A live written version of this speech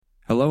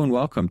Hello and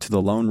welcome to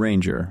The Lone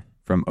Ranger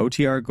from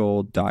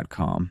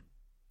OTRGold.com.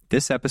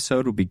 This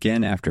episode will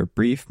begin after a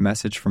brief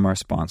message from our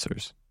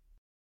sponsors.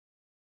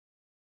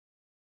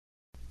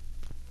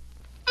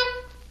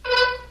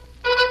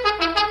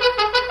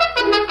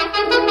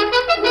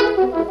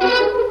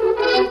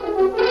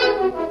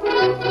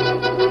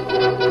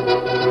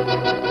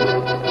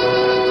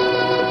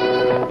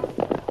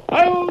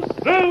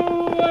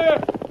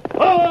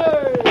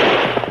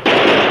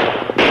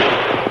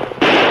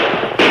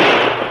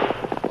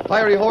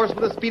 Fiery horse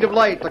with the speed of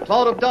light, a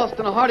cloud of dust,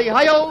 and a hearty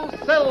hi-yo,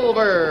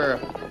 Silver,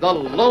 the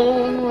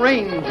Lone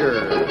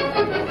Ranger.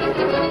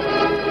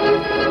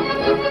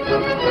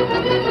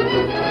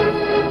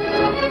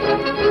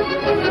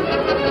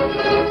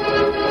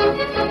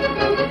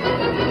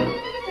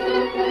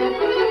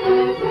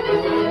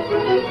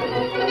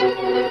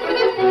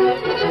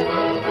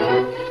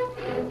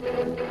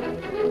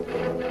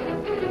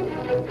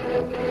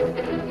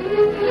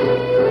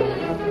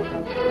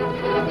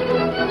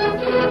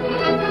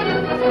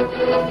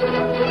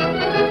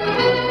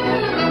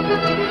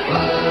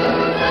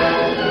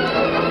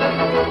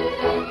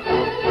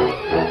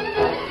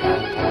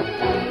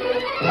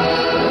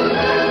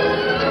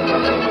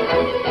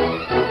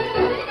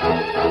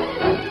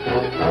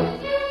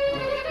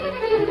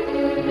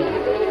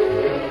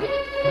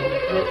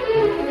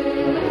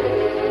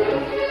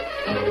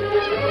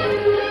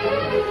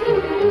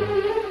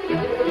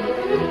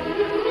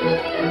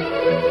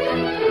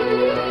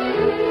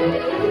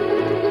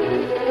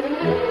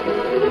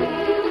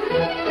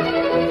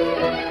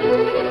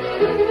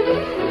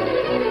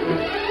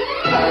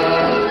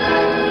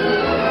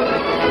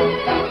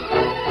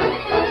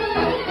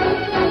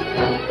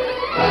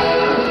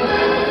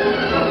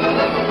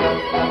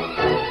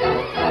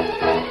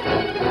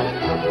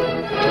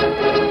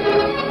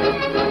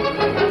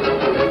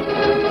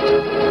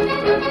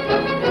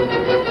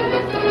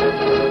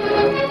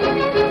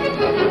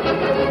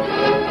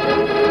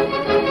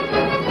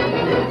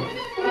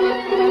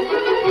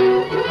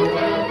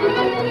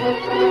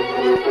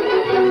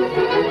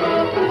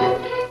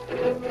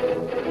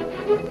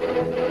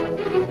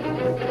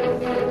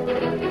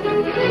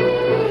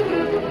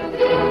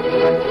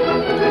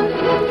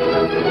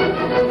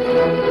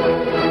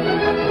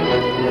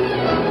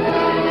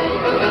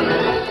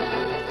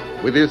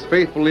 With his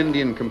faithful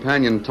Indian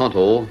companion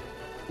Tonto,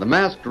 the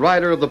masked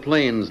rider of the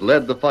plains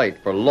led the fight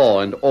for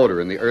law and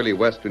order in the early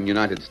western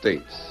United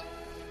States.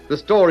 The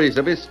stories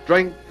of his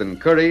strength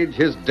and courage,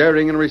 his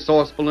daring and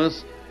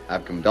resourcefulness,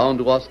 have come down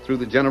to us through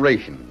the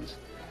generations,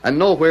 and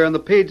nowhere in the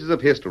pages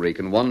of history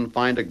can one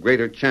find a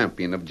greater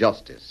champion of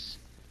justice.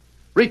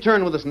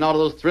 Return with us now to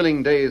those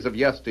thrilling days of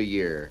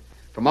yesteryear.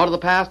 From out of the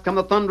past come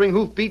the thundering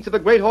hoofbeats of the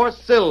great horse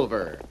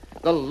Silver.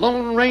 The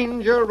Lone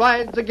Ranger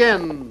rides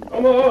again.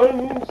 Come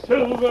on,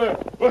 Silver.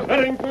 We're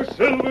heading for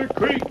Silver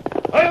Creek.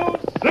 Hi-yo,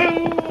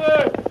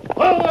 Silver!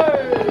 Hi!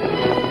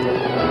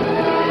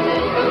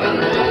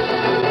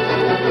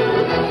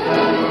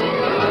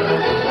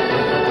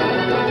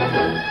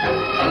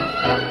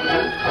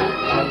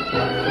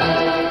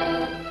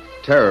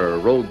 Terror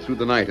rode through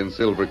the night in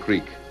Silver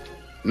Creek.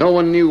 No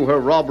one knew where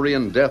robbery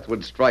and death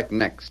would strike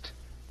next.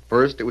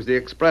 First, it was the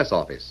express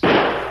office.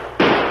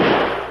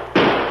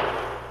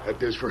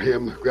 That is for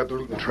him. Grab the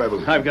route and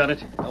travel. I've got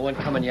it. No one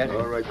coming yet.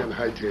 All right, then,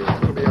 hightail.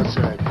 I'll be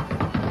outside.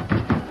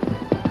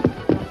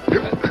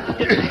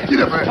 Get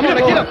up, man. Come on,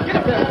 get up there.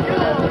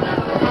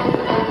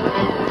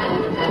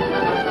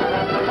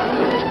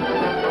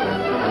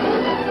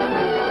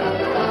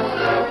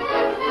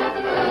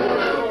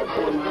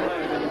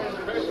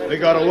 They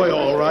got away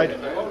all right.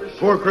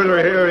 Poor critter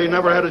here, he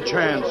never had a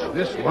chance.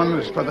 This one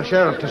is for the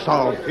sheriff to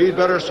solve. He'd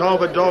better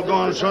solve it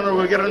doggone sooner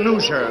we'll get a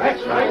new sheriff.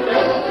 That's right.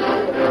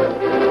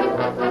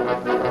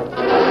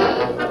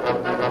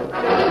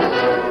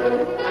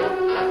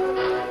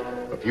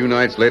 A few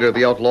nights later,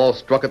 the outlaws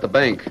struck at the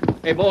bank.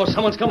 Hey, boss,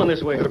 someone's coming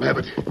this way. Let him have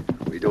it.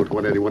 We don't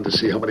want anyone to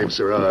see how many of us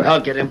there are.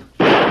 I'll get him.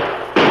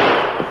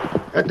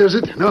 That does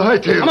it. Now,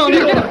 hightail. Come on,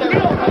 get up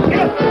there.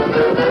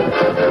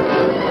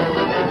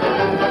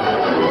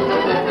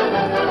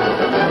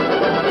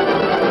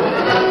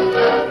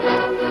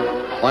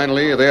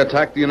 Finally, they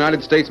attacked the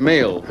United States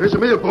mail. Here's the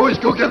mail, boys.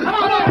 Go get it. Come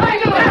on,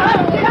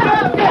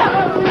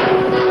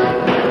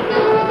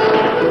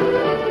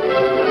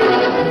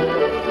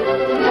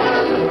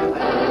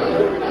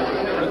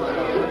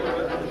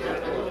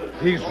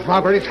 These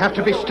robberies have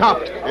to be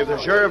stopped. If the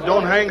sheriff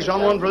don't hang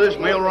someone for this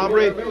mail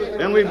robbery,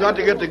 then we've got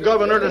to get the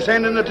governor to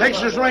send in the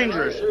Texas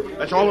Rangers.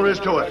 That's all there is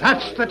to it.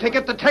 That's the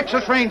ticket, the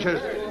Texas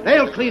Rangers.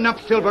 They'll clean up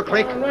Silver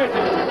Creek.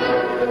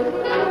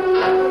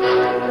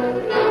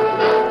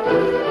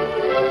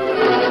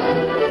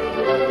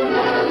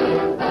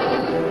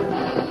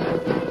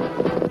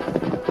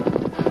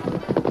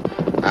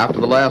 After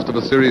the last of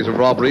a series of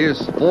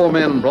robberies, 4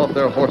 men brought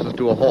their horses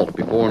to a halt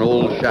before an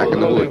old shack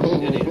in the woods.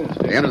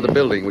 They entered the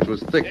building, which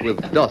was thick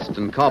with dust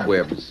and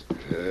cobwebs.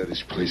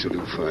 This place will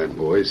do fine,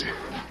 boys.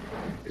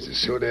 There's a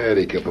sort of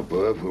attic up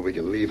above where we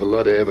can leave a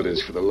lot of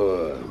evidence for the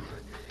law.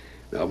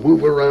 Now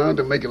move around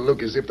and make it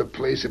look as if the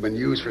place had been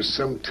used for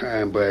some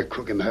time by a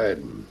crook in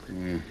hiding.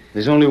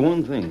 There's only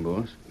one thing,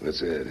 boss. What's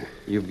that?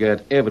 You've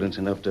got evidence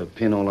enough to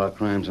pin all our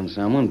crimes on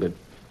someone, but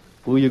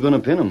who are you going to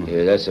pin them on?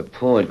 Yeah, that's the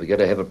point. We got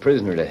to have a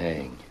prisoner to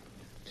hang.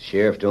 The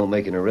sheriff don't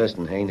make an arrest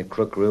and hang the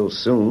crook real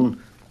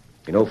soon.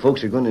 You know,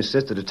 folks are going to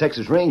insist that a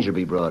Texas Ranger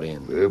be brought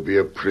in. There'll be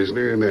a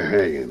prisoner and a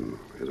hanging.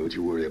 Don't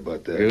you worry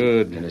about that.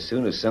 Good. And as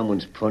soon as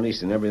someone's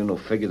punished, then everyone will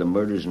figure the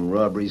murders and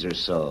robberies are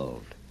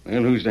solved.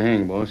 Well, who's to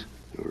hang, boss?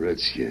 A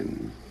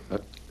redskin.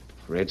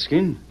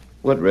 Redskin?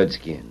 What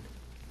redskin?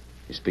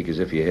 You speak as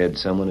if you had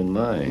someone in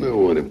mind. No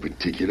one in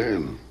particular.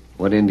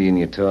 What Indian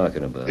you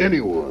talking about?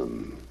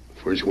 Anyone.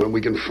 First one we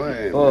can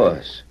find.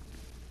 Boss,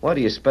 why do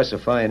you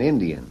specify an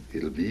Indian?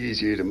 It'll be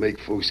easier to make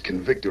folks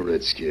convict a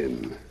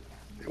redskin.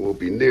 It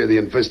won't be near the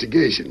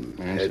investigation.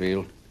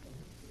 Mansfield.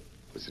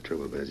 What's the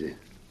trouble, Badger?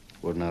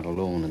 We're not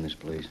alone in this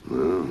place.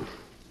 Oh.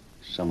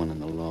 Someone in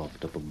the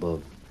loft up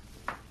above.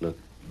 Look,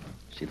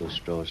 see those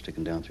straws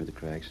sticking down through the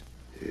cracks?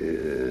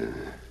 Yeah.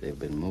 They've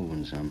been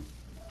moving some.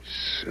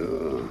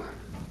 So.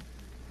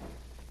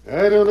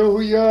 I don't know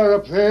who you are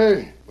up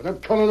there, but I'm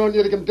calling on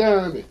you to come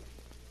down. If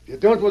you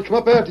don't, we'll come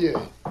up after you.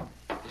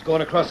 He's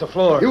going across the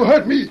floor. You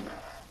hurt me.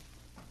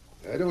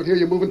 I don't hear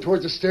you moving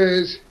towards the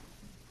stairs.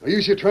 Are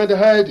you sure trying to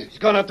hide? He's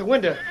gone out the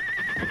window.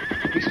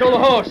 He stole the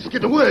horse.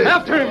 Get away.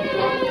 After him.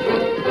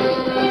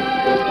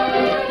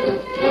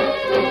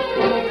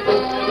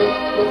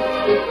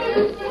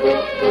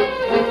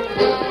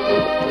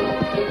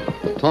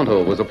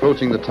 Tonto was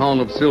approaching the town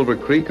of Silver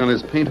Creek on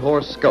his paint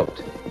horse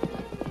Scout.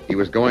 He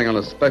was going on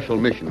a special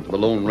mission for the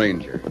Lone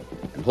Ranger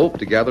and hoped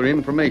to gather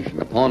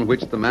information upon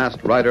which the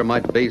masked rider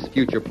might base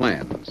future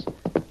plans.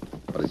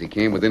 But as he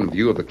came within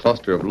view of the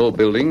cluster of low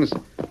buildings,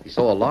 he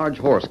saw a large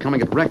horse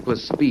coming at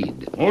reckless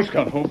speed. Oh,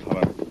 Scout, oh,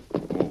 fella.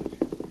 Oh.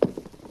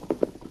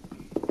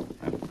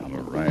 That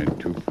fella ride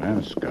too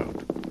fast,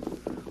 Scout.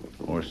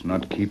 Horse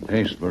not keep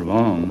pace for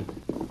long.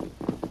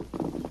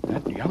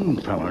 That young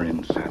fella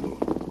in saddle.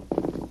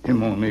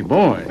 Him only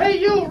boy. Hey,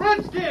 you,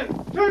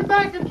 Redskin! Turn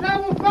back and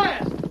travel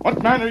fast!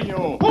 What man are you?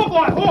 Whoa,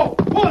 boy, whoa!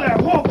 Whoa there,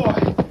 whoa,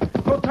 boy!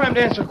 No time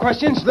to answer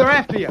questions. They're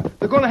after you.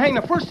 They're going to hang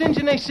the first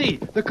engine they see.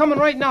 They're coming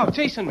right now,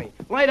 chasing me.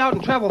 Light out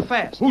and travel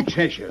fast. Who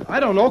chase you? I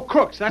don't know.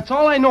 Crooks. That's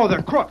all I know.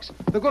 They're crooks.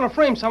 They're going to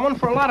frame someone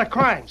for a lot of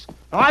crimes.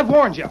 Now, I've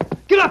warned you.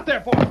 Get up there,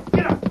 boy.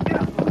 Get up,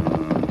 get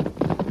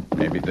up.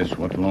 Maybe this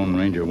what Lone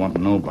Ranger want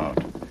to know about.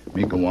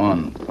 Me go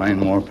on, find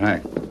more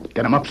pack.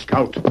 Get him up,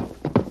 Scout.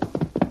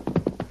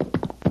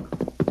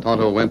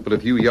 Tonto went but a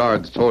few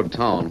yards toward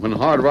town when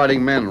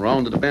hard-riding men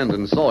rounded a bend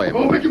and saw him.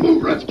 Oh, make a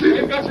move, Redskin.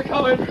 They've got you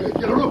covered.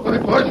 Get a rope on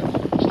it, bud.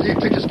 Steve,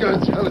 take his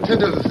guns. I'll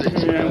attend to other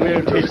things. Yeah,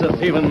 we'll teach the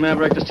thieving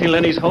maverick to steal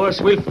Lenny's horse.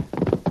 We'll...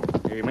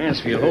 Hey,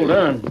 Mansfield, hold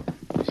on.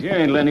 This here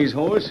ain't Lenny's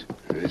horse.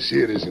 I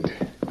see it isn't.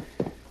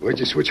 Why'd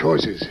you switch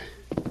horses?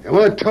 Come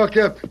on, talk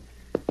up.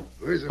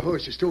 Where's the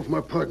horse you stole from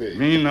our partner?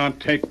 Me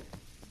not take...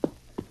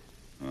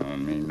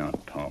 me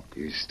not talk.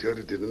 You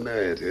started to deny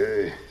it,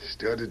 eh?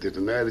 Started to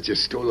deny that you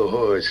stole a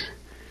horse.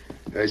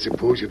 I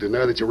suppose you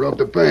deny that you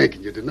robbed a bank,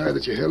 and you deny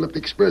that you held up the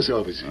express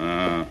office.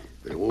 But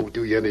it won't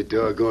do you any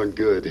doggone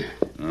good.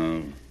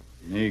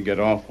 Me get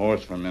off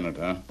horse for a minute,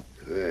 huh?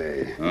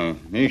 Aye.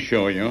 Me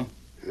show you.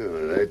 All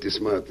right,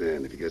 dismount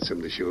then, if you got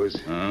something to show us.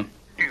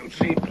 You'll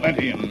see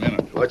plenty in a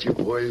minute. Watch your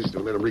boys.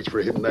 Don't let them reach for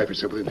a hidden knife or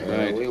something.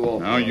 Right. We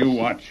won't. Now you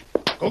watch.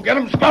 Go get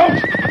him, Scout!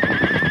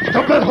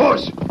 Stop that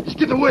horse! He's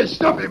getting away.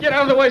 Stop him! Get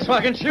out of the way so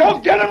I can shoot. Go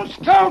get him,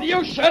 Scout!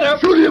 You shut up.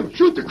 Shoot him!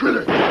 Shoot the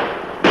critter!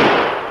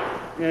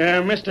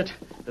 Yeah, missed it.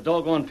 The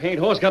doggone paint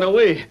horse got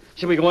away.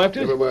 Should we go after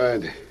it? Never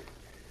mind.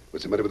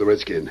 What's the matter with the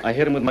redskin? I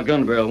hit him with my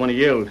gun barrel when he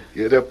yelled.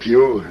 Get up,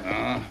 you.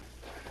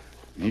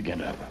 Me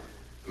get up.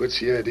 What's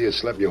the idea of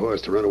slapping your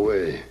horse to run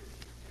away?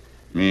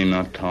 Me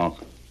not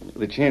talk.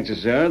 The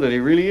chances are that he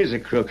really is a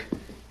crook.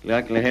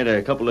 Likely had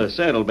a couple of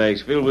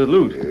saddlebags filled with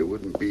loot. I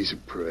wouldn't be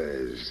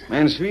surprised.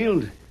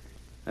 Mansfield,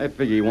 I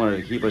figure he wanted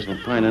to keep us from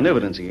finding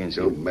evidence against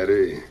him. Don't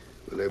matter.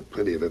 We'll have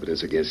plenty of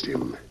evidence against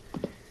him.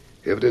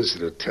 Evidence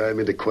that'll tie him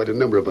into quite a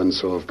number of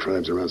unsolved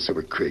crimes around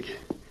Silver Creek.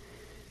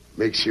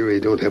 Make sure he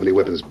don't have any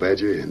weapons,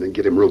 Badger, and then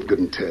get him roped good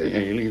and tight. Yeah,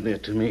 you leave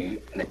that to me.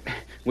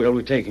 Where'll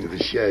we take To him?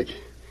 the shack.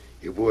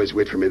 You boys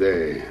wait for me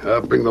there. I'll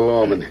bring the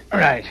lawman. All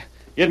right.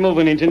 Get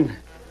moving, Injun.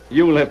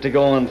 You'll have to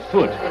go on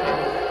foot.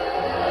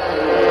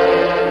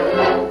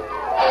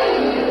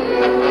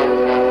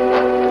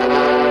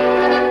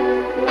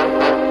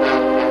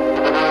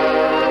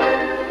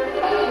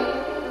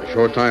 A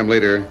short time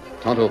later,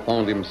 Tonto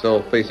found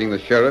himself facing the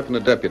sheriff and a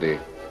deputy,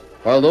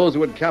 while those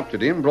who had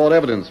captured him brought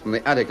evidence from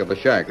the attic of the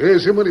shack.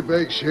 There's the money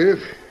bag,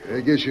 Sheriff. I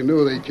guess you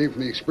know they came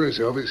from the express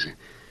office.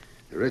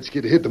 The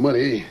redskin hid the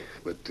money,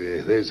 but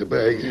there's the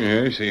bag.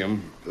 Yeah, I see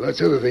him.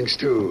 Lots of other things,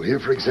 too. Here,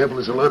 for example,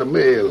 is a lot of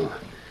mail.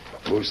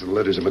 Most of the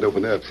letters have been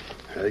opened up.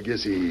 I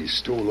guess he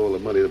stole all the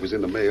money that was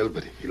in the mail,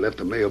 but he left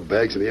the mail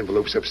bags and the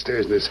envelopes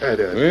upstairs in his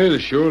hideout. Well,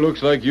 it sure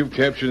looks like you've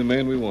captured the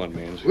man we want,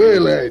 Mansfield.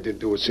 Well, I didn't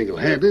do it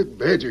single-handed.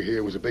 Badger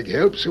here was a big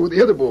help, so were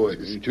the other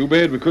boys. Too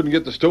bad we couldn't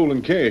get the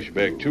stolen cash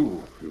back,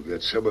 too. You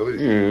got some of it.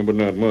 Yeah, but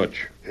not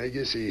much. I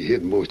guess he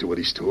hid most of what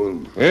he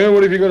stole. Well,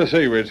 what have you got to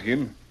say,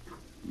 Redskin?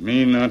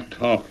 Me not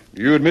talk.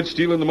 You admit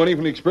stealing the money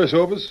from the express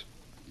office?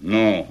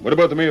 No. What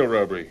about the mail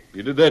robbery?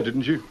 You did that,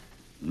 didn't you?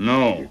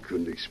 No. You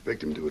couldn't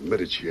expect him to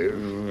admit it, Sheriff.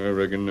 I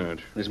reckon not.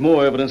 There's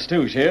more evidence,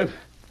 too, Sheriff.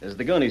 There's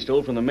the gun he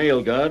stole from the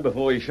mail guard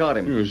before he shot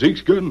him.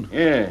 Zeke's gun?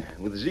 Yeah,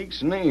 with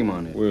Zeke's name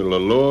on it. Well, the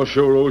law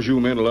sure owes you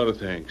men a lot of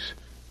thanks.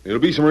 There'll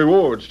be some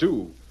rewards,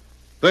 too.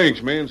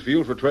 Thanks,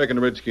 Mansfield, for tracking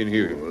the Redskin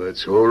here. Well,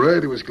 that's all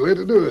right. He was glad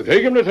to do it.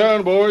 Take him to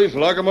town, boys.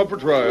 Lock him up for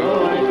trial.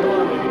 All right, come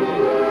on.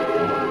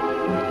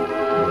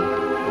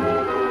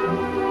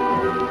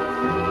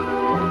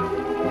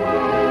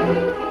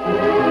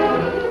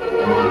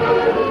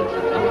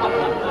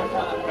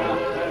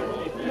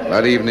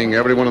 That evening,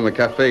 everyone in the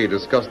cafe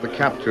discussed the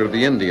capture of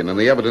the Indian and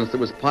the evidence that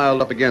was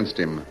piled up against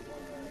him.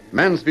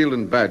 Mansfield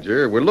and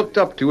Badger were looked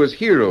up to as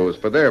heroes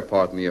for their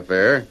part in the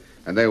affair,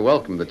 and they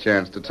welcomed the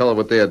chance to tell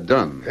what they had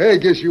done. I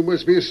guess you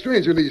must be a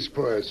stranger in these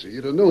parts.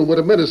 You'd have known what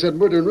a menace that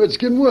murdering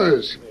redskin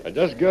was. I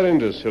just got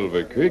into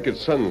Silver Creek at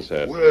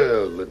sunset.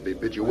 Well, let me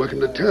bid you welcome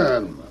to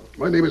town.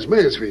 My name is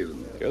Mansfield.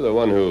 You're the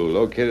one who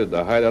located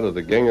the hideout of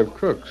the gang of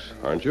crooks,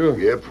 aren't you?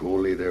 Yep,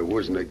 only there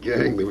wasn't a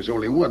gang. There was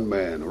only one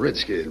man, a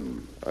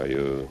redskin. Are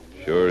you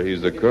sure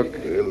he's the crook?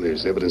 Well,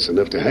 there's evidence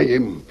enough to hang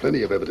him.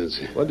 Plenty of evidence.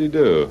 What'd he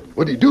do?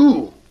 What'd he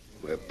do?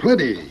 Well,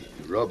 plenty.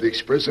 He robbed the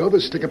express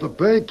office, stick up a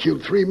bank,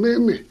 killed 3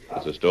 men.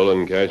 Was the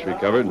stolen cash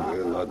recovered?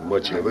 Well, not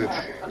much of it.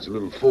 There's a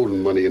little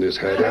folding money in his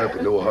hideout,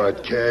 but no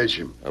hard cash.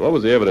 And what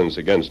was the evidence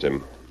against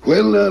him?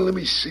 Well, now, let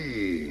me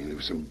see. There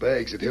were some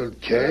bags that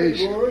held cash.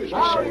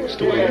 Some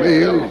stolen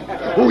mail.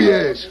 Oh,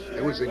 yes.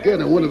 There was a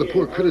gun on one of the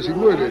poor critters he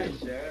murdered.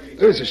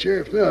 There's the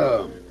sheriff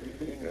now.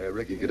 I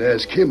reckon you could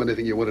ask him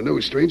anything you want to know,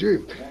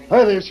 stranger.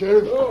 Hi there,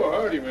 Sheriff. Oh,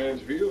 howdy,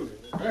 Mansfield.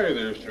 Hi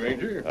there,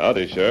 stranger.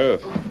 Howdy,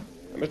 Sheriff.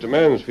 Mr.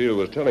 Mansfield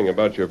was telling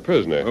about your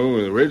prisoner.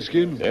 Oh, the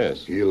Redskin?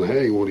 Yes. He'll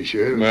hang, won't he,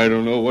 Sheriff? I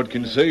don't know what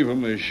can save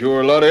him. There's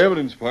sure a lot of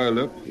evidence piled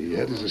up. He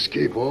had his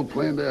escape all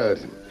planned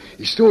out.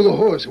 He stole the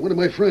horse of one of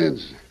my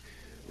friends.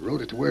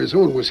 Rode it to where his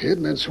own was hid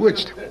and then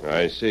switched.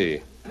 I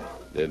see.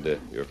 Did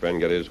your friend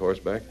get his horse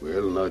back?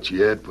 Well, not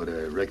yet, but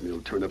I reckon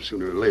he'll turn up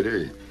sooner or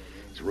later.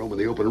 He's roaming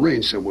the open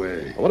range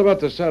somewhere. What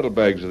about the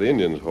saddlebags of the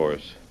Indian's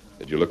horse?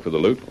 Did you look for the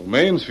loot? Well,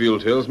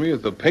 Mansfield tells me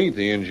that the paint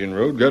the engine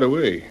rode got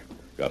away.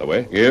 Got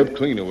away? Yep,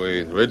 clean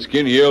away. The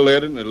Redskin yelled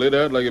at it and it lit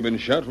out like it had been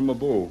shot from a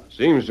bow.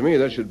 Seems to me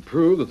that should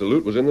prove that the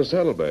loot was in the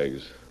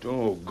saddlebags.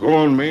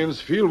 Doggone,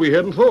 Mansfield, we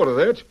hadn't thought of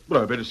that.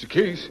 But I bet it's the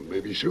case.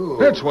 Maybe so.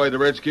 That's why the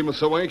Redskin was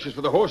so anxious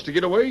for the horse to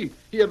get away.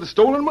 He had the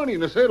stolen money in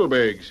the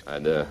saddlebags.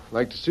 I'd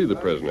like to see the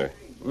prisoner.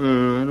 I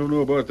don't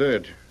know about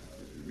that.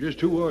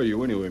 Just who are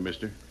you anyway,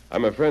 mister?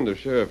 I'm a friend of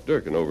Sheriff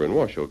Durkin over in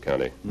Washoe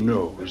County.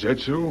 No, is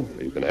that so?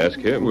 You can ask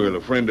him. Well,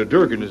 a friend of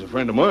Durkin is a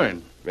friend of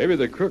mine. Maybe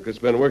the crook that's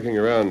been working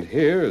around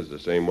here is the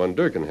same one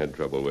Durkin had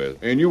trouble with.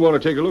 And you want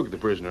to take a look at the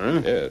prisoner,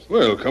 huh? Yes.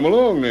 Well, come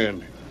along,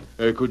 then.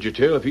 Could you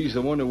tell if he's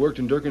the one that worked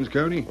in Durkin's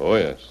county? Oh,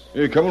 yes.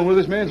 Coming with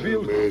us,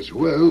 Mansfield? As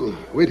well.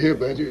 Wait here,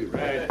 Badger.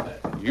 Right.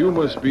 You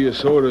must be a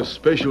sort of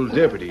special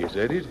deputy, is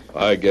that it?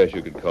 I guess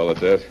you could call it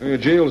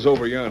that. Jail's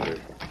over yonder.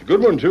 It's a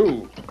good one,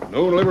 too.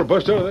 No one will ever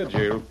bust out of that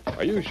jail.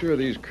 Are you sure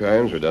these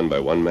crimes were done by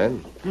one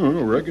man? I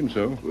reckon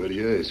so. What do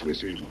you ask,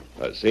 mister?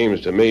 It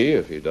seems to me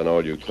if he'd done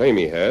all you claim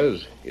he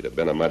has, he'd have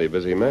been a mighty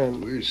busy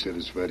man. We're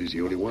satisfied he's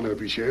the only one, aren't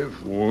we,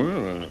 Sheriff?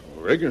 Well, I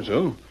reckon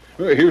so.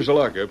 Here's the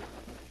lockup.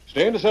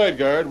 Stand aside,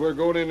 guard. We're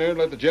going in there and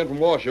let the gent from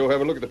Washoe have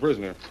a look at the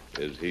prisoner.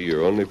 Is he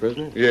your only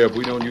prisoner? Yeah,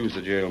 we don't use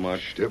the jail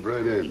much. Step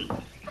right in.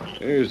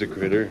 There's the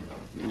critter.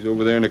 He's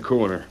over there in the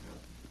corner.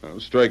 I'll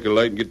strike a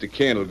light and get the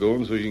candle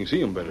going so you can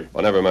see him better.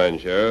 Well, never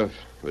mind, Sheriff.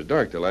 It was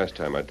dark the last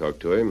time I talked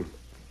to him.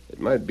 It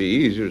might be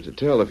easier to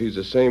tell if he's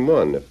the same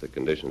one, if the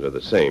conditions are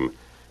the same.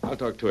 I'll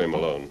talk to him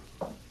alone.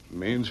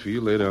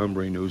 Mansfield, that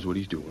hombre knows what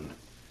he's doing.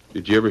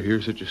 Did you ever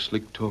hear such a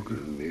slick talker?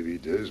 Maybe he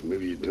does,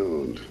 maybe he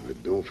don't.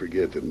 But don't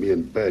forget that me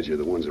and Badger are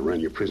the ones that ran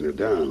your prisoner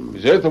down.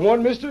 Is that the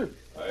one, mister?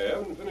 I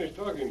haven't finished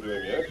talking to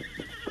him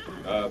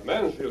yet.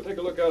 Mansfield, take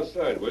a look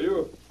outside, will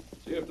you?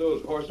 See if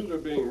those horses are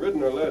being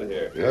ridden or led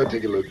here. Yeah, I'll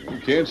take a look. You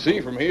can't see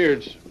from here.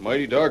 It's a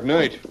mighty dark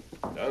night.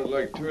 Sounds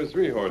like 2 or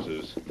 3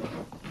 horses.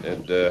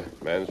 Did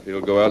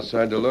Mansfield go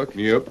outside to look?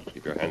 Yep.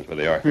 Keep your hands where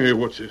they are. Hey,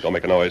 what's this? Don't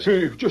make a noise.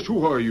 Hey, just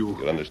who are you?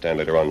 You'll understand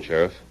later on,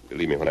 Sheriff.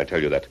 Believe me when I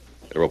tell you that.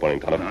 Get a rope on him,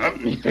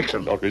 Tonto. Fix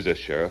him. Don't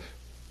resist, Sheriff.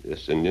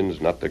 This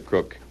Indian's not the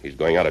crook. He's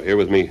going out of here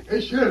with me.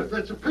 Hey, Sheriff,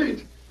 that's a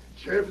paint.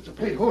 Sheriff, it's a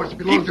paint horse. It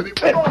belongs to the...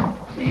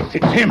 It's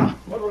him.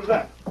 What was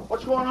that?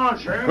 What's going on,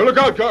 Sheriff? Well, look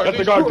out, guard. Get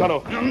the guard,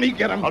 Tonto. Let me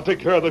get him. I'll take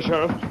care of the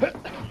Sheriff.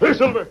 Hey,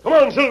 Silver. Come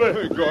on, Silver.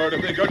 Hey, guard,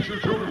 have they got you,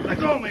 too? Let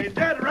go of me.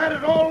 Dead rat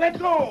it all. Let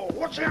go.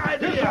 What's the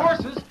idea? Here's the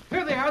horses.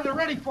 Here they are. They're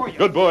ready for you.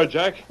 Good boy,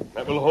 Jack.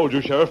 That will hold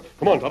you, Sheriff.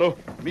 Come on, Tonto.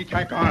 Me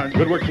take on.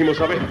 Good work,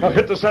 Kimosabe. Now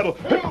hit the saddle.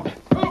 Help,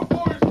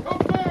 boys, come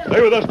back.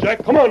 Stay with us,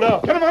 Jack. Come on now.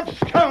 Get him up,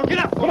 scout. Get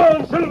up. Come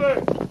on,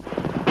 Silver.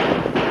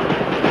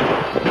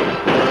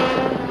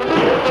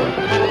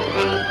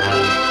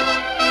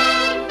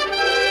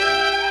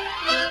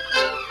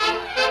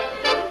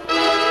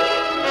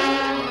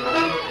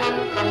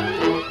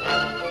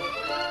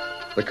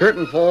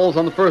 curtain falls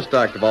on the first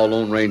act of our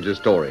Lone Ranger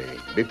story.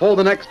 Before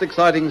the next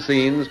exciting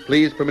scenes,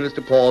 please permit us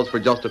to pause for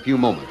just a few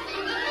moments.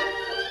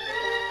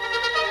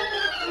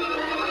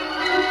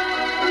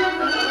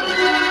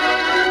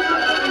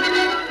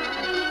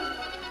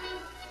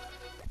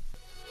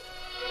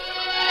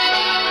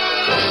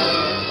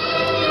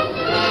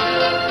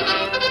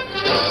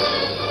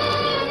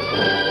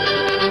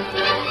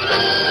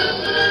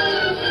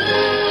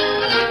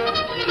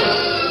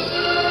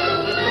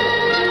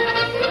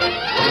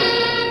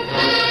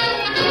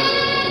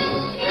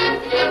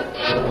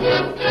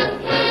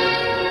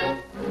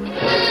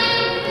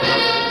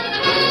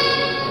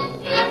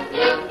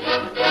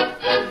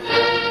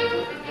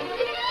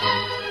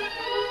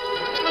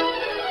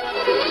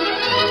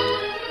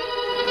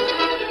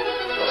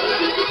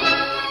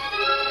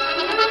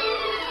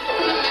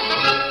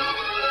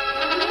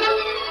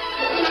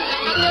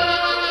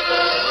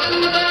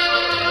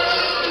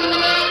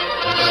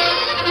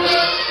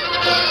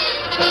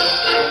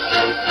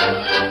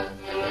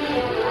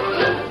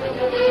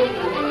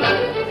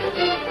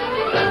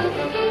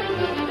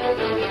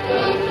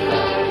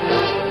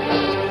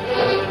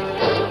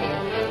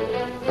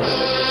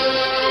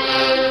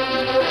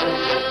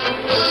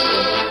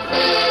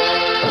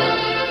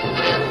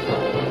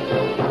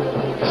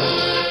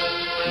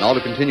 Now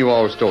to continue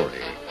our story.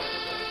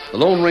 The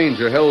Lone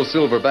Ranger held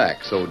Silver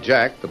back so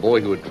Jack, the boy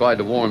who had tried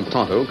to warn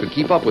Tonto, could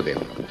keep up with him.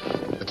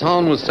 The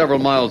town was several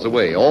miles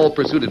away. All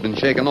pursuit had been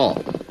shaken off,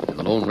 and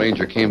the Lone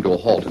Ranger came to a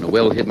halt in a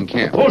well-hidden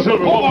camp. Oh,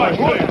 Silver!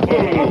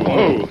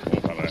 Oh,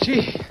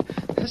 Gee,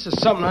 this is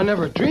something I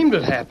never dreamed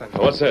would happen.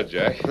 What's that,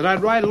 Jack? That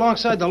I'd ride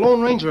alongside the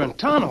Lone Ranger and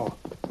Tonto.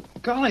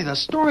 Golly, the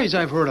stories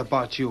I've heard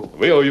about you.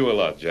 We owe you a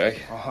lot, Jack.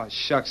 Oh,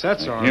 shucks,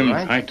 that's all Him,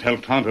 right. I tell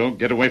Tonto,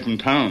 get away from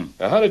town.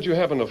 Now, how did you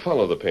happen to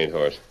follow the paint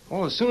horse?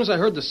 Well, as soon as I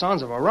heard the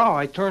sounds of a row,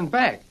 I turned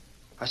back.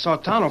 I saw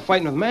Tonto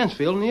fighting with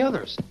Mansfield and the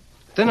others.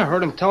 Then I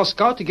heard him tell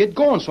Scout to get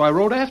going, so I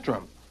rode after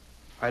him.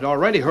 I'd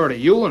already heard of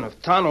you and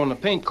of Tonto and the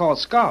paint called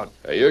Scout.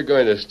 Now, you're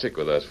going to stick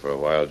with us for a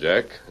while,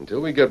 Jack,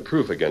 until we get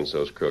proof against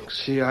those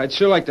crooks. Gee, I'd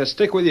sure like to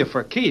stick with you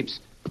for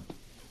keeps.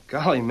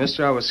 Golly,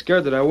 mister, I was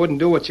scared that I wouldn't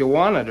do what you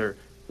wanted or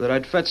that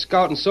I'd fetch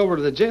Scout and Silver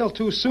to the jail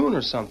too soon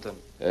or something.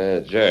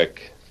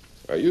 Jack,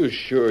 are you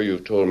sure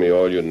you've told me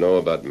all you know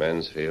about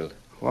Mansfield?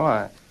 Well,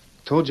 I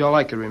told you all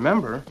I could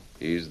remember.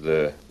 He's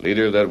the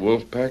leader of that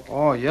wolf pack?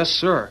 Oh, yes,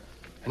 sir.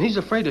 And he's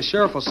afraid the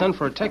sheriff will send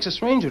for a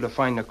Texas Ranger to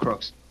find the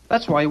crooks.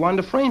 That's why he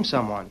wanted to frame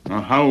someone. Now,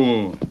 how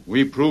will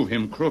we prove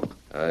him crook?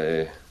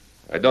 I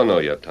don't know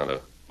yet, Tonto.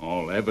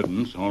 All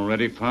evidence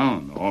already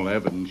found. All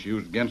evidence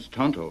used against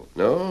Tonto.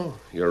 No,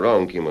 you're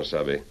wrong,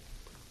 Kimosabe.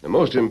 The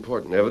most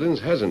important evidence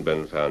hasn't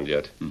been found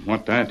yet.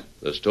 What that?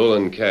 The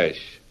stolen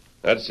cash.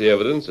 That's the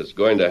evidence that's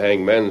going to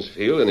hang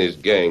Mansfield and his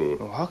gang.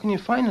 Well, how can you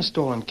find the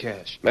stolen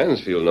cash?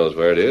 Mansfield knows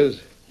where it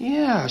is.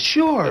 Yeah,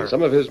 sure. And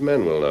some of his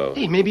men will know.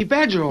 Hey, maybe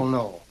Badger will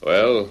know.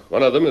 Well,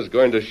 one of them is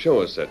going to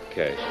show us that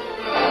cash.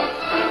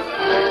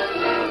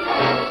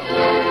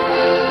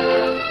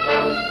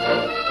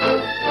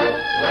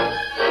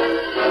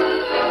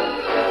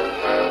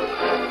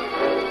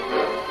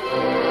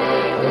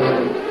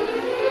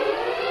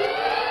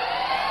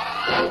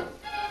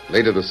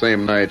 Later the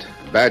same night,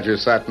 Badger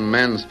sat in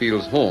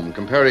Mansfield's home,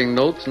 comparing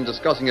notes and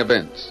discussing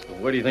events.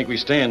 Where do you think we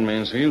stand,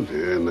 Mansfield?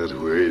 Yeah, I'm not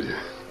worried.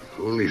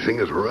 Only thing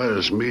that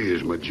riles me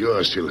is my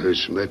jaw still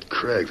hurts from that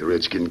crack the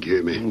redskin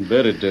gave me. I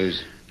bet it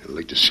does. I'd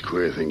like to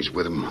square things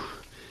with him.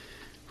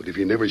 But if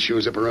he never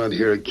shows up around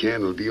here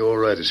again, it'll be all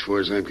right as far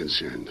as I'm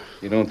concerned.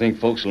 You don't think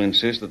folks will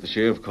insist that the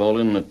sheriff call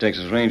in the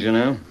Texas Ranger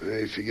now?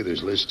 I figure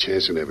there's less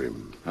chance than ever.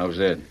 How's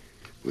that?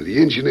 With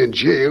the engine in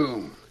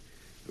jail,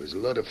 there's a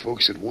lot of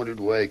folks that wondered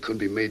why it couldn't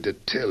be made to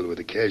tell where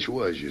the cash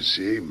was, you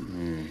see.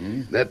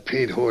 Mm-hmm. That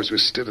paint horse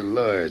was still at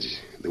large.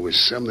 There was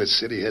some that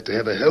said he had to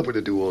have a helper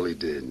to do all he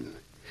did.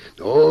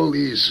 Now, all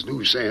these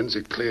loose ends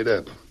are cleared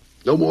up.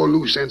 No more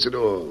loose ends at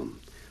all.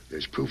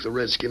 There's proof the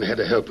redskin had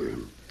a helper.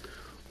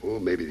 Or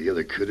maybe the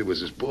other critter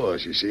was his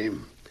boss, you see.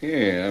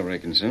 Yeah, I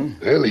reckon so.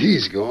 Well,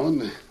 he's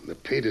gone. The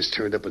paint is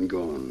turned up and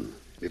gone.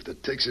 If the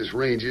Texas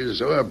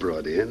Rangers are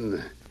brought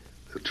in,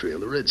 they'll trail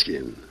the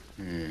redskin.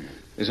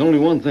 There's only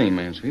one thing,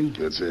 Mansfield.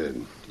 That's it.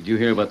 Did you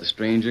hear about the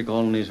stranger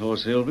calling his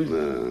horse Silver?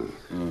 No.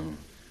 Oh,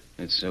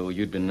 that's so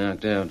you'd been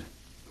knocked out.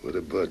 What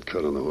about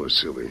calling the horse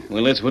Silver?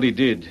 Well, that's what he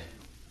did.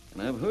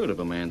 And I've heard of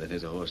a man that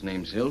has a horse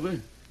named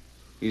Silver.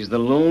 He's the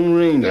Lone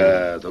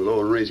Ranger. The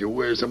Lone Ranger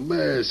wears a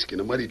mask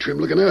and a mighty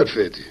trim-looking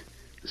outfit.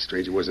 The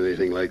stranger wasn't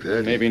anything like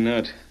that. Maybe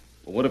not.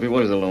 But what if he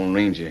was the Lone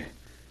Ranger?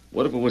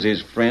 What if it was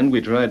his friend we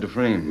tried to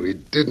frame? We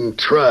didn't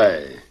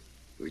try.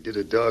 We did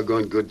a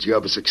doggone good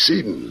job of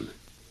succeeding.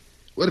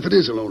 What if it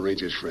is a Lone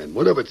Ranger's friend?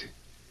 What of it?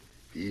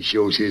 If he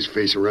shows his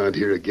face around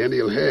here again,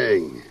 he'll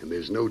hang. And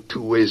there's no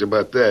two ways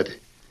about that.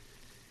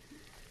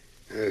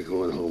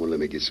 Go on home and let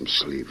me get some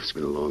sleep. It's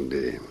been a long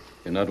day.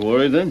 You're not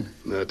worried, then?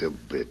 Not a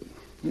bit.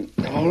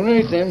 All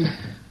right, then.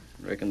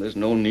 Reckon there's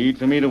no need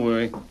for me to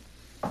worry.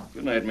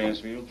 Good night,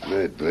 Mansfield.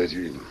 Night,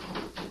 Badger.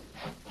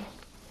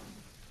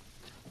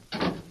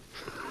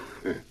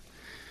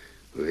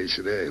 Why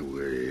should I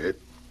worry?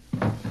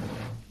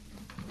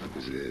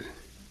 was that?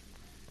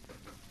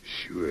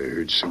 Sure, I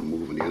heard some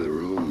move in the other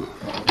room.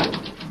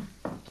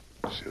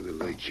 Sounded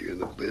like you're in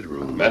the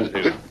bedroom.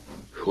 Mansfield.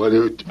 What?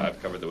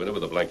 I've covered the window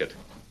with a blanket.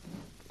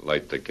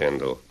 Light the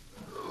candle.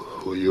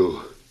 Who are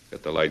you?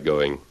 Get the light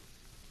going.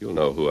 You'll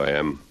know who I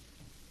am.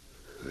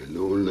 I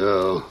know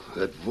now.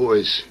 That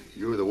voice.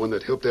 You're the one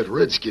that helped that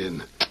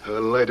redskin.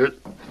 I'll light it.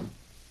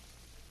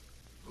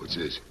 What's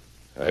this?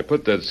 I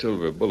put that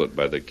silver bullet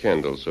by the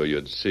candle so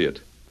you'd see it.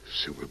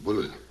 Silver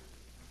bullet?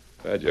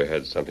 Badger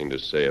had something to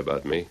say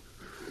about me.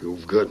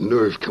 You've got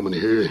nerve coming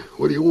here.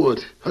 What do you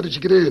want? How did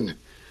you get in?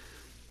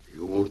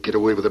 You won't get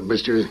away with it,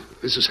 mister.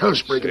 This is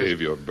housebreaking.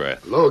 Save your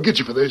breath. Law will get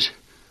you for this.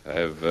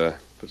 I've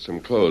put some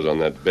clothes on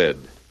that bed.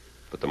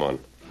 Put them on.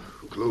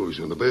 Clothes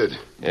on the bed?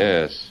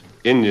 Yes.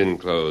 Indian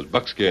clothes,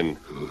 buckskin.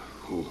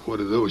 What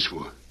are those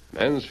for?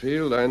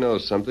 Mansfield, I know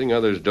something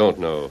others don't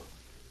know.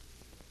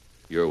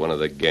 You're one of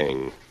the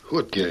gang.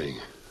 What gang?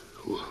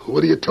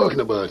 What are you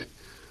talking about?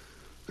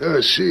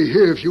 See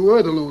here, if you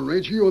are the Lone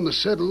Ranger, you're on the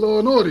side of law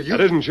and order.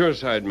 That isn't your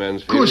side,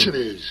 Mansfield. Of course it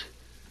is.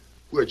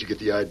 Where'd you get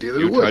the idea that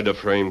you it was? tried to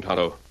frame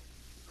Tonto.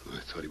 I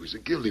thought he was the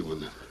guilty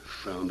one.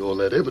 Found all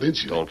that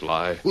evidence. Don't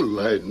lie. Well,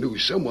 I knew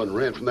someone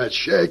ran from that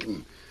shack,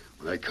 and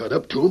when I caught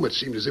up to him, it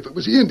seemed as if it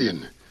was the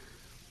Indian.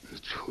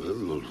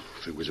 Well,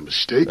 if it was a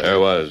mistake... There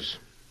was.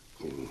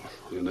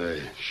 Then I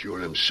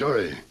sure am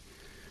sorry.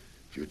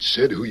 If you'd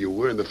said who you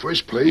were in the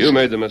first place... You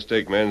made the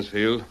mistake,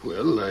 Mansfield.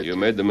 Well, You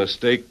made the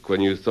mistake when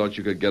you thought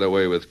you could get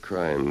away with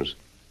crimes.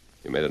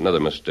 You made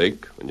another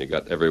mistake when you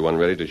got everyone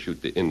ready to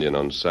shoot the Indian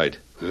on sight.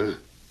 Huh?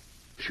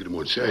 Shoot him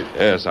on sight?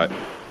 Yes,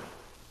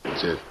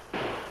 What's that?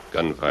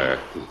 Gunfire.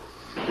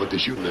 What they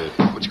shooting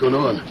at? What's going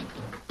on?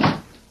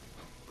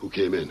 Who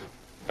came in?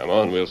 Come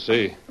on, we'll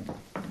see.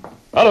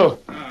 Hello.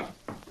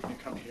 You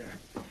come here.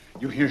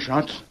 You hear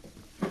shots?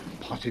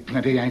 Posse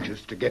plenty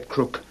anxious to get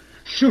Crook.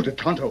 Shoot at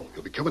Tonto.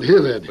 He'll be coming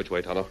here, then. Which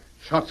way, Tonto?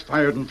 Shots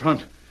fired in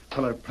front.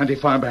 Feller plenty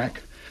far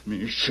back.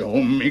 Me show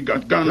me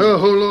got gun. No,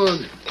 hold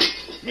on.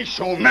 Me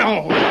show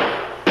now.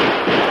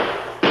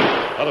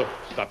 Tonto,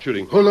 stop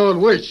shooting. Hold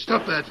on, wait.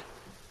 Stop that.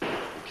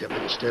 You can't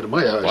make a stand in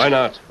my house. Why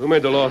not? Who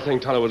made the law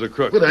think Tonto was a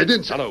crook? But I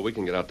didn't... Tonto, we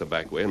can get out the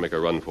back way and make a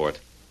run for it.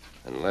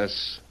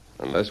 Unless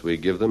we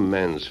give them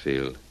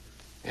Mansfield.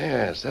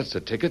 Yes, that's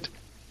the ticket.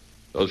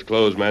 Those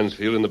clothes,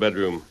 Mansfield, in the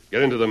bedroom.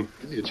 Get into them.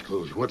 Indians'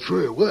 clothes? What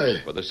for?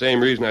 Why? For the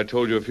same reason I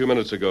told you a few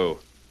minutes ago.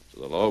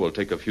 So the law will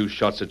take a few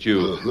shots at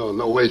you.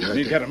 No, wait.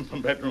 You get him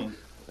from bedroom.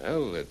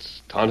 Well,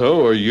 it's Tonto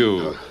or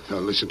you. Now,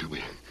 listen to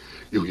me.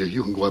 You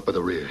can go out by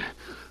the rear.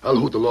 I'll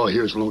hold the law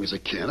here as long as I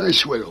can. I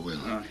swear I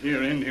will.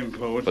 Here, Indian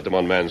clothes. Put them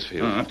on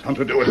Mansfield.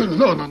 Tonto, do it.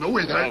 No,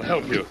 wait. I'll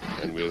help you.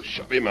 And we'll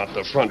shove him out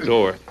the front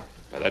door.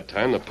 By that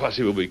time, the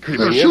posse will be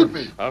creeping in. Shoot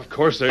me. Of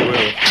course they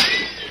will.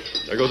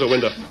 There goes a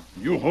window.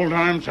 You hold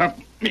arms up.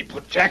 Me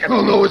put jacket.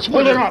 No, it's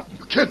hold it up.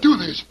 You can't do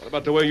this. What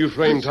about the way you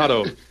framed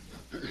Tonto?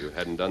 If you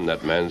hadn't done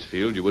that,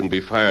 Mansfield, you wouldn't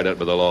be fired at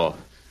by the law.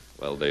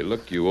 Well, they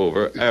look you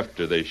over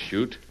after they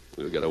shoot.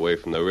 We'll get away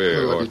from the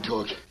rear. Let me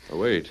talk. Oh,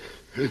 wait.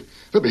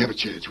 Let me have a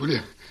chance, will you?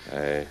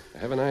 I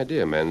have an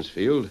idea,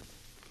 Mansfield.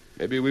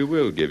 Maybe we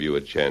will give you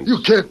a chance. You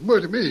can't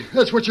murder me.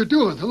 That's what you're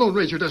doing. The Lone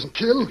Ranger doesn't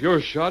kill. If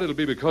you're shot, it'll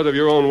be because of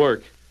your own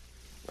work.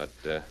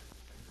 But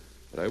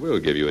I will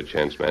give you a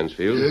chance,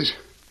 Mansfield. Yes?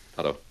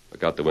 Otto,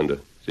 look out the window.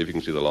 See if you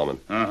can see the lawman.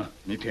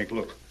 Me take a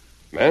look.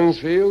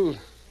 Mansfield,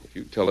 if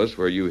you tell us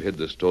where you hid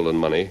the stolen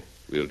money,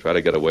 we'll try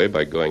to get away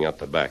by going out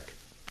the back.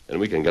 Then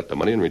we can get the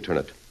money and return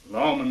it.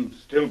 Lawman,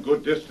 still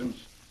good distance.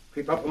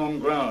 Creep up along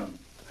ground.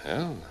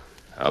 Well,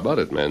 how about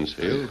it,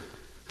 Mansfield?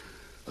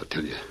 I'll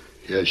tell you.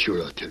 Yeah,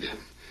 sure, I'll tell you.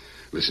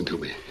 Listen to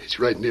me. It's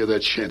right near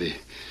that shanty.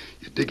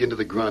 You dig into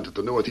the ground at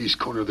the northeast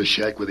corner of the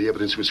shack where the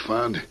evidence was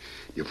found.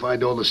 You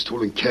find all the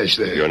stolen cash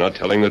there. You're not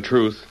telling the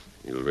truth.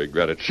 You'll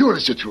regret it. Sure,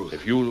 it's the truth.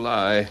 If you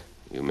lie,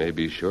 you may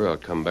be sure I'll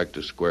come back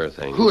to square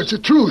things. Oh, it's the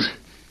truth.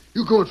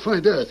 You go and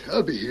find out.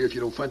 I'll be here if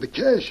you don't find the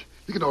cash.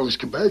 You can always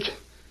come back.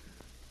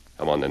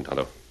 Come on then,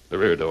 Tonto. The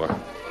rear door.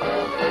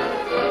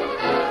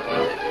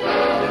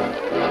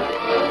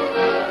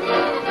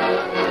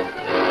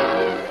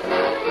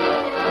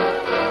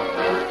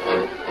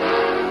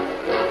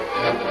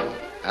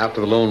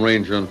 After the Lone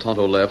Ranger and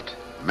Tonto left,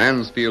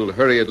 Mansfield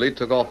hurriedly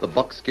took off the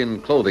buckskin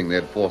clothing they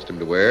had forced him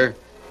to wear.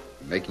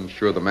 Making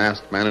sure the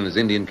masked man and his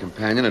Indian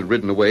companion had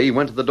ridden away, he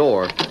went to the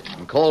door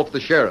and called for the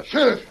sheriff.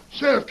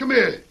 Sheriff, come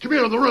here. Come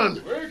here on the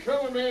run. We're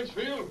coming,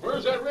 Mansfield.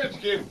 Where's that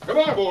redskin? Come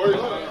on, boys.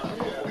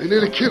 They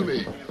nearly killed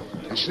me.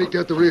 They sneaked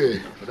out the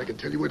rear, but I can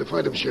tell you where to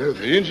find them, Sheriff.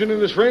 The Injun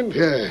and his friend?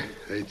 Yeah,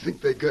 they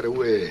think they got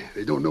away.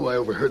 They don't know I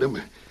overheard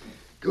them.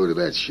 Go to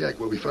that shack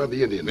where we found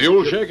the Indians. The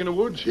old shack in the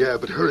woods? Yeah,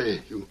 but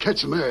hurry. You can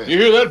catch them there. You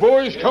hear that,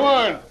 boys? Come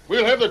on.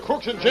 We'll have the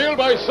crooks in jail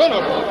by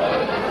sunup.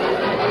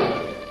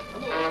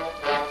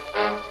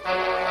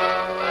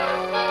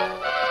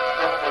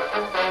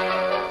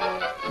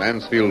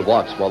 Mansfield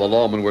watched while the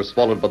lawmen were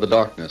swallowed by the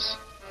darkness.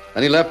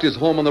 Then he left his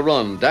home on the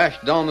run,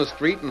 dashed down the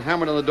street, and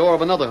hammered on the door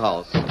of another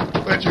house.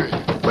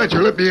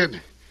 Badger, let me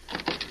in.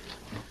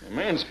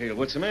 Mansfield,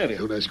 what's the matter?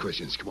 Don't ask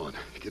questions. Come on.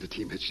 Get a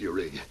team hitched to your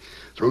rig.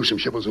 Throw some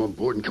shovels on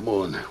board and come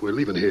on. We're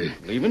leaving here.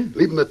 Leaving?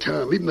 Leaving the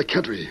town, leaving the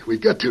country. We've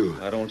got to.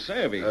 I don't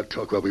savvy. I'll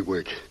talk while we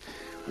work.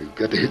 We've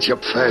got to hitch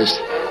up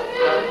fast.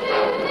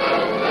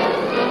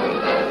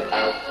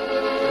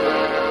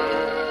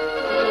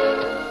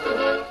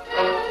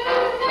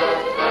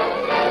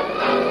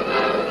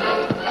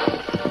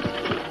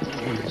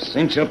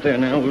 Cinch up there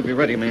now. We'll be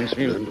ready,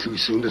 Mansfield. None too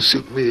soon to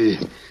suit me.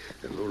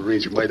 That Lone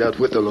Ranger might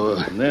outwit the law.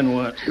 And then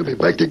what? He'll be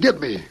back to get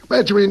me.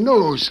 Badger, he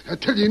knows. I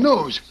tell you, he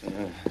knows.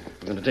 We're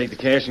going to take the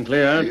cash and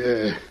clear out?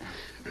 Yeah.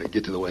 Right,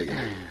 get to the wagon.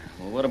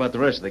 Well, what about the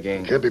rest of the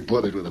gang? Can't be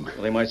bothered with them.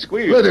 Well, they might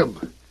squeal. Let him.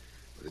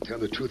 By the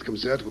time the truth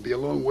comes out, we'll be a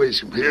long ways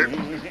from here.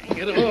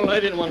 Get it all. I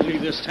didn't want to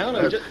leave this town.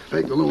 I just...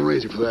 Thank the Lone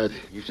Ranger for that.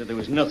 You said there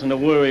was nothing to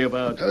worry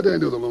about. How'd I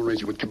know the Lone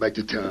Ranger would come back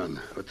to town?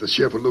 But the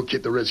sheriff would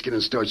locate the redskin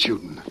and start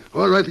shooting.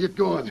 All right, get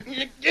going.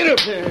 Get up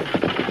there.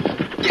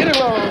 Get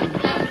along.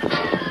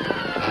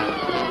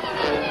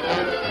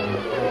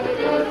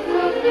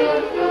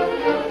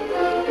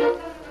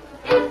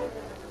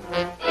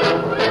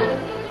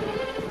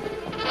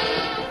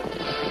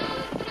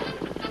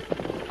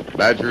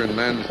 Badger and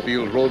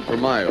Mansfield rode for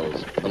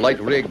miles, the light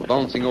rig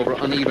bouncing over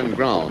uneven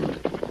ground.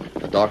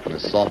 The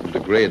darkness softened to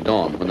gray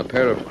dawn when the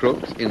pair of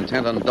crooks,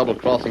 intent on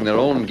double-crossing their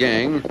own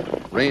gang,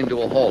 reined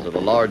to a halt at a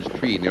large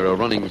tree near a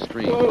running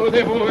stream. Whoa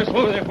there, boys.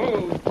 Whoa there.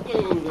 Whoa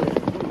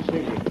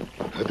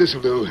there.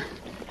 This'll do.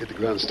 Get the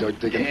ground, start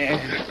digging.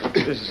 Yeah.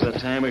 This is the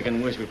time we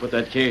can wish we put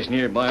that cache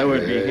nearby where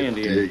it'd be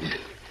handy. Dig.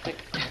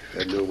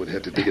 I know would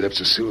have to dig it up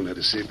so soon. I'd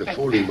have saved the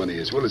folding money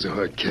as well as the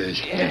hard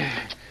cash. Yeah.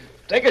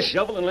 Take a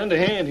shovel and lend a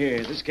hand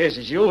here. This cash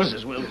is yours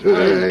as well as I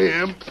mine.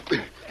 am.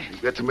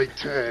 We've got to make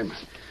time.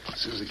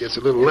 As soon as it gets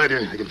a little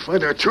lighter, I can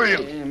find our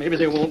trail. Yeah, maybe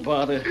they won't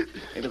bother.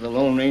 Maybe the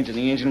Lone Ranger and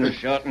the engine were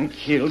shot and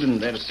killed,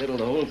 and that'll settle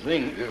the whole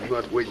thing. I'm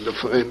not waiting to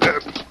find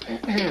out.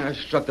 I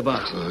struck the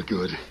box. Oh,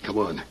 good. Come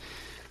on.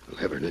 I'll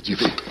have her in a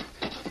jiffy.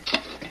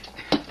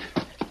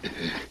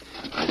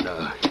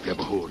 Now, grab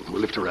a hold. We'll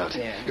lift her out.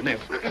 Yeah,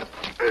 never.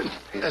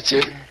 That's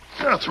it.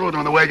 I'll throw it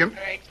on the wagon.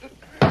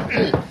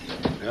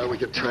 Now we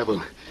can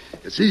travel.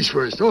 It's east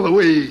first, all the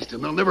way east,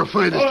 and they'll never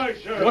find us.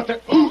 Boys, Sheriff. What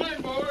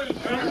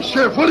the...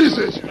 Sheriff, what is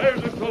this?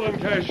 There's the stolen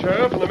cash,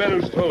 Sheriff, and the men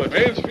who stole it.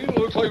 Mansfield,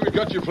 looks like we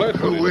got you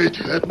flat-footed. Oh, wait.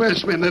 That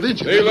masked man, that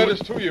engine. They led us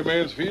to you,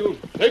 Mansfield.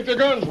 Take the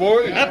guns,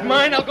 boys. Not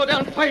mine. I'll go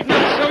down fighting.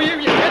 I'll show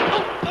you. You get...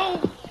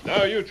 Oh,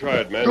 Now you try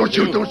it,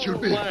 Mansfield. Don't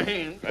shoot me. my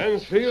hand.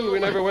 Mansfield, we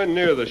never went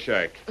near the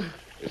shack.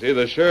 You see,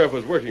 the sheriff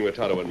was working with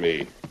Tonto and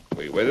me.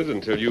 We waited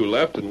until you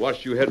left and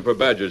watched you head for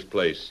Badger's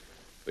place.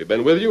 We've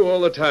been with you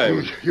all the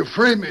time. You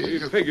framed me. We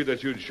figured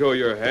that you'd show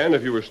your hand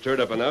if you were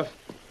stirred up enough.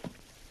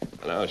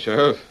 Now,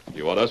 Sheriff,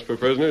 you want us for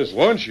prisoners?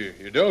 Want you?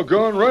 You're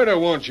doggone right I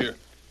want you.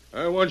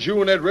 I want you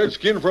and that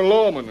redskin for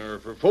lawmen or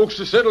for folks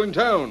to settle in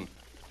town.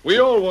 We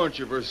all want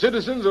you for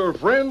citizens or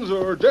friends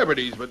or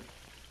deputies, but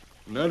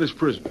not as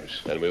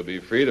prisoners. Then we'll be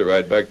free to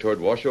ride back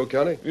toward Washoe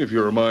County? If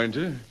you're a mind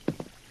to.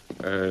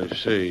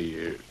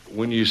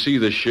 When you see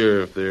the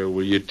sheriff there,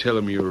 will you tell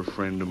him you're a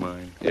friend of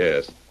mine?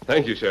 Yes.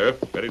 Thank you, Sheriff.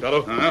 Ready,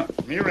 Tonto? Uh-huh.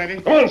 Me ready.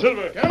 Come on,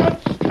 Silver. Come.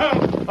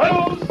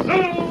 Hello,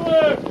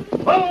 Silver!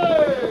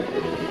 Away!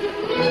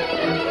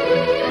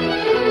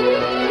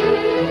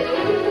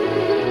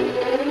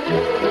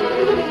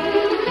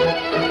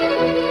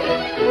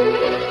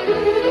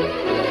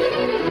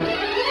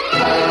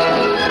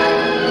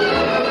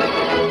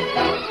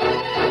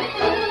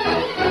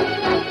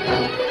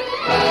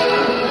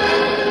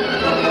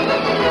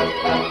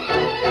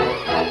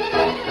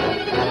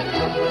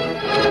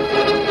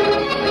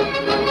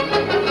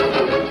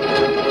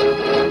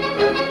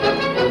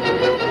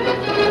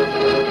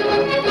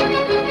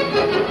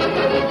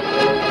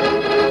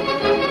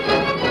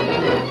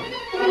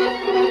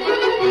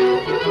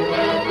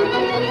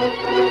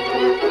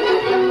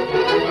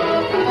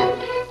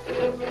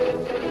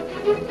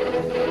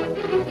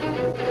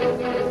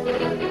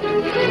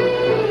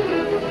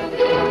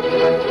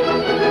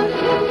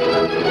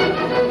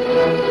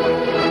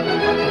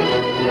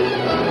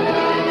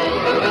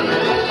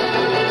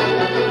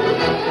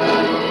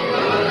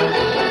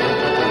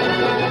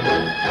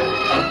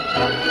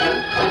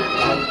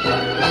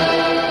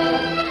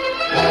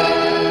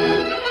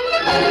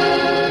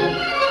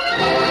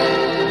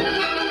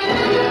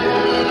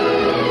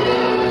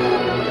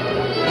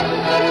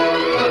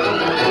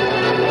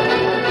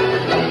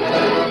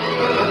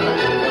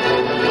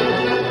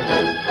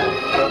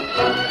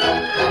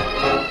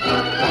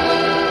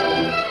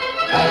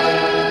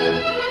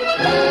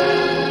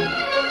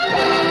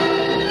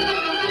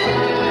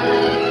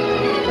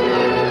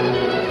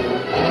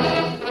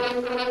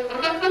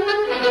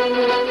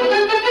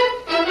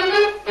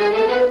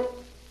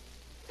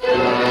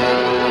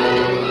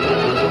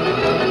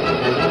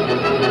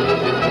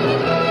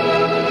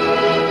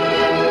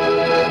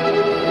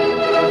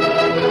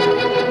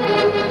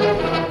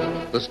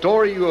 The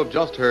story you have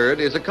just heard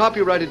is a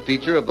copyrighted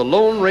feature of the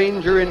Lone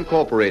Ranger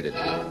Incorporated.